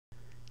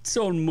It's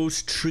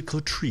almost trick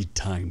or treat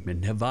time,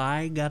 and have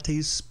I got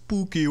a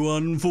spooky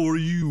one for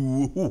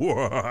you?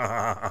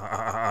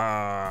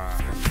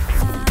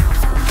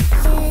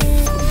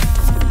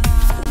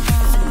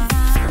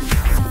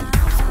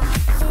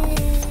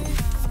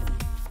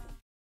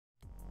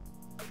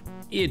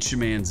 It's your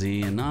man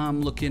Z, and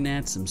I'm looking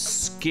at some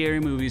scary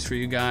movies for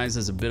you guys.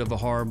 As a bit of a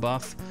horror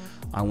buff,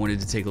 I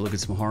wanted to take a look at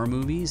some horror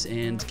movies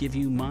and give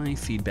you my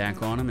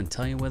feedback on them and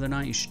tell you whether or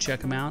not you should check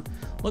them out.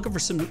 Looking for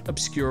some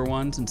obscure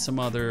ones and some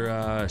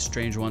other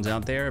strange ones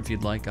out there. If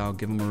you'd like, I'll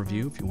give them a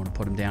review if you want to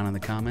put them down in the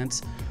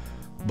comments.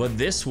 But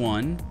this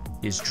one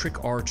is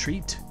Trick or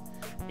Treat.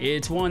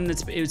 It's one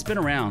it's been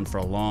around for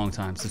a long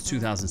time, since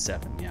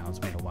 2007. Yeah, it was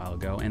made a while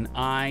ago, and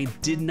I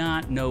did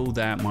not know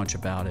that much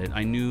about it.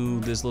 I knew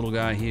this little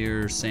guy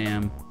here,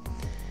 Sam.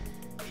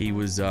 He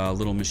was a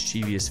little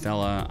mischievous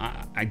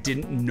fella. I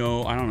didn't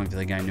know, I don't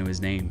think I knew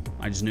his name.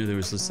 I just knew there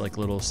was this like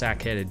little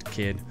sack-headed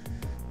kid.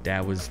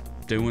 Dad was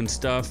doing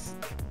stuff.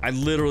 I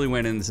literally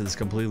went into this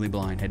completely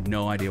blind, had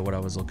no idea what I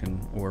was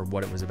looking or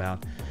what it was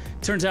about.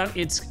 Turns out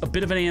it's a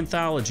bit of an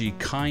anthology,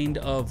 kind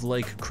of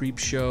like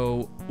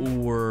Creepshow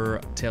or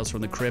Tales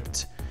from the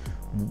Crypt,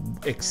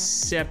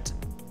 except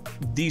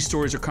these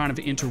stories are kind of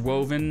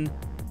interwoven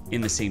in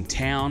the same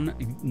town,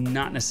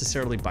 not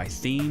necessarily by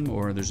theme,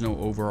 or there's no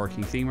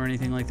overarching theme or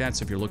anything like that.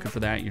 So if you're looking for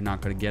that, you're not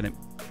going to get it.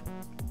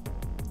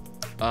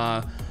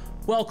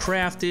 Well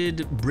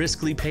crafted,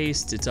 briskly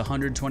paced. It's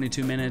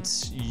 122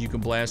 minutes. You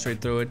can blast right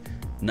through it.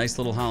 Nice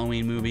little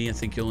Halloween movie. I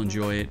think you'll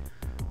enjoy it.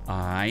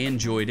 I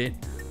enjoyed it.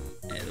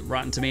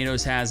 Rotten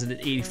Tomatoes has it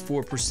at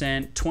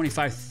 84%,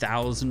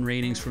 25,000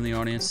 ratings from the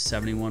audience,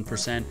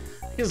 71%.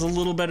 It's a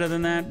little better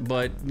than that,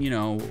 but you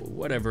know,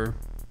 whatever.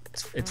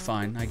 It's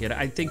fine. I get it.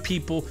 I think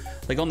people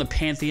like on the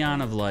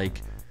pantheon of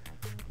like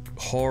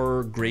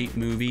horror great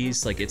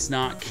movies, like it's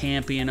not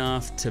campy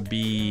enough to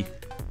be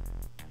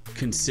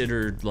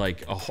considered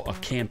like a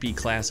campy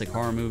classic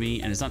horror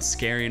movie, and it's not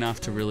scary enough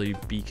to really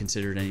be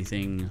considered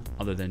anything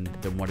other than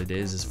what it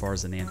is as far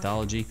as an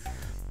anthology.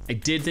 I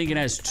did think it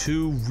has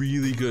two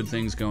really good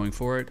things going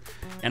for it,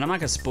 and I'm not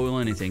gonna spoil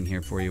anything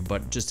here for you,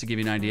 but just to give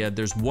you an idea,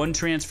 there's one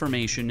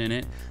transformation in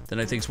it that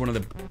I think is one of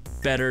the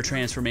better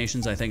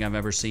transformations I think I've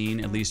ever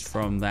seen, at least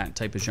from that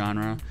type of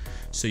genre.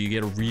 So you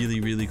get a really,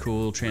 really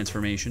cool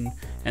transformation.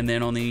 And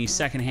then on the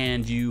second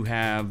hand, you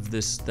have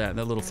that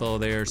little fellow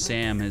there,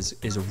 Sam, is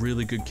a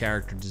really good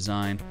character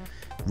design,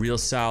 real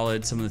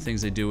solid. Some of the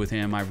things they do with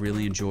him, I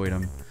really enjoyed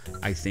him.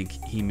 I think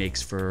he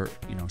makes for,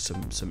 you know,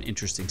 some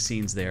interesting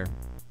scenes there.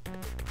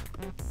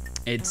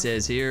 It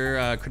says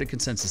here, critic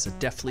consensus, a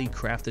deftly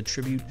crafted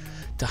tribute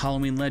to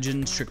Halloween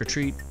legends. Trick or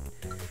Treat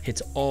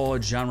hits all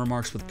genre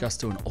marks with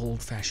gusto and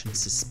old-fashioned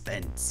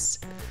suspense.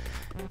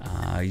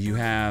 You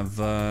have,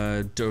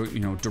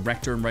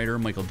 director and writer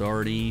Michael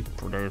Dougherty,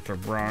 producer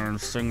Bryan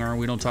Singer.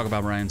 We don't talk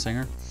about Bryan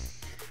Singer.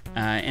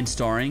 And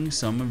starring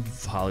some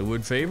of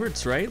Hollywood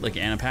favorites, right? Like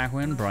Anna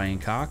Paquin, Brian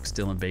Cox,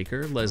 Dylan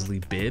Baker,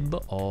 Leslie Bibb,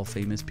 all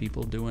famous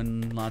people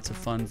doing lots of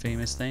fun,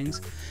 famous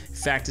things. In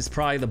fact, it's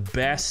probably the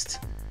best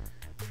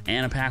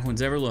Anna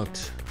Paquin's ever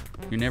looked.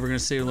 You're never gonna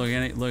see her look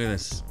at it. Look at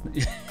this.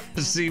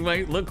 She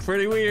might look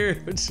pretty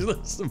weird, but she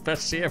looks the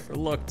best she ever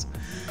looked.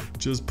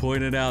 Just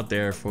point it out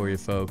there for you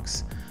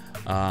folks.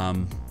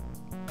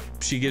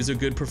 She gives a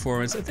good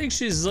performance. I think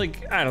she's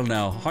like, I don't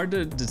know, hard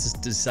to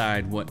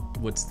decide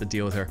what's the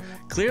deal with her.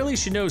 Clearly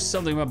she knows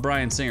something about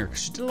Bryan Singer,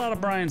 because she did a lot of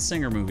Bryan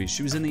Singer movies.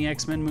 She was in the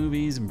X-Men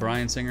movies, and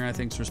Bryan Singer I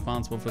think is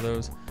responsible for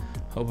those.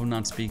 Hope I'm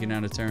not speaking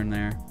out of turn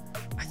there.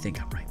 I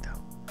think I'm right though.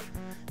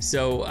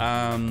 So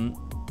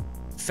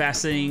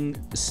fascinating.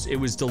 It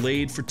was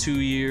delayed for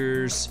 2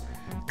 years,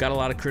 got a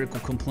lot of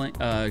critical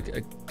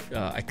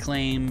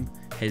acclaim,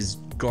 has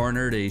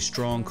garnered a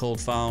strong cult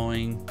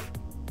following.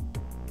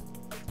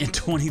 In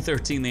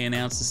 2013 they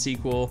announced a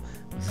sequel.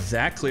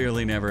 That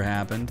clearly never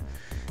happened.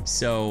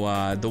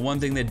 So the one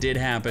thing that did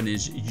happen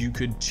is you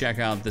could check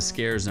out the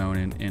Scare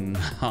Zone in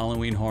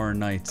Halloween Horror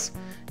Nights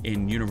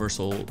in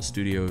Universal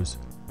Studios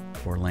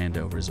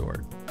Orlando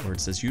Resort, where it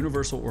says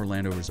Universal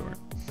Orlando Resort,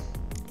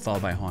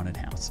 followed by Haunted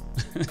House.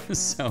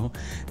 So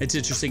it's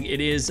interesting.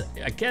 It is,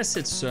 I guess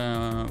it's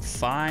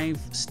 5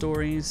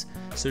 stories.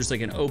 So there's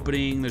like an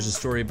opening, there's a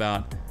story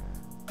about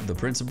the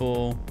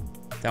principal.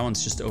 That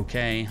one's just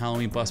okay.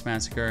 Halloween Bus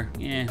Massacre,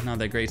 not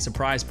that great.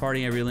 Surprise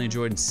Party, I really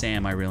enjoyed. And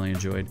Sam, I really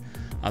enjoyed.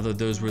 Although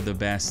those were the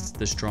best,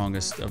 the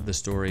strongest of the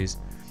stories.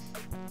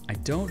 I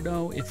don't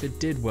know if it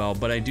did well,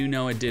 but I do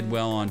know it did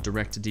well on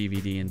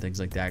direct-to-DVD and things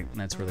like that. And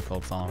that's where the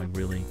cult following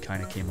really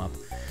kind of came up.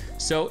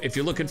 So if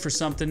you're looking for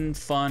something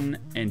fun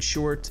and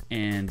short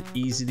and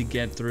easy to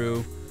get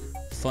through,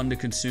 fun to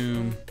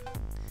consume,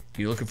 if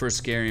you're looking for a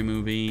scary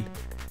movie,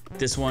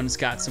 this one's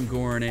got some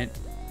gore in it.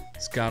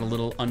 It's got a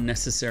little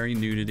unnecessary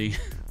nudity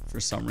for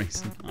some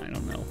reason. I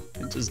don't know.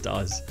 It just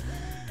does.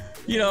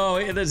 You know,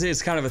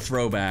 it's kind of a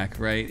throwback,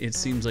 right? It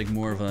seems like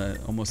more of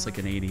almost like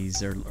an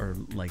 80s or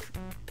like,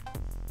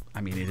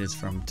 I mean, it is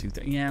from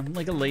 2000, yeah,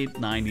 like a late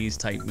 90s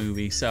type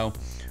movie. So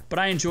But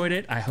I enjoyed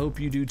it. I hope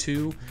you do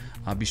too.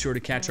 Be sure to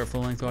catch our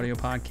full-length audio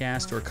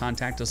podcast or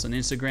contact us on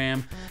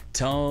Instagram.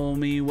 Tell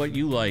me what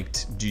you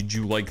liked. Did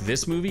you like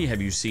this movie?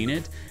 Have you seen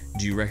it?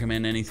 Do you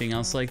recommend anything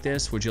else like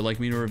this? Would you like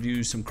me to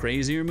review some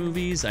crazier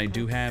movies? I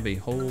do have a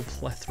whole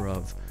plethora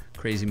of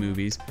crazy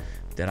movies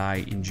that I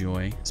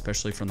enjoy,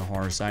 especially from the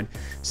horror side.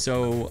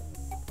 So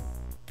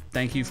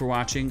thank you for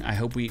watching. I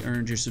hope we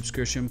earned your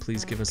subscription.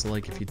 Please give us a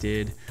like if you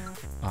did.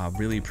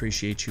 Really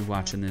appreciate you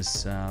watching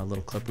this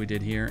little clip we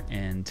did here.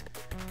 And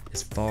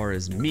as far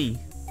as me,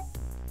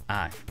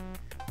 I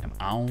am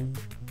on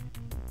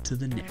to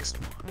the next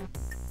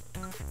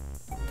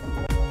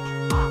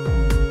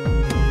one.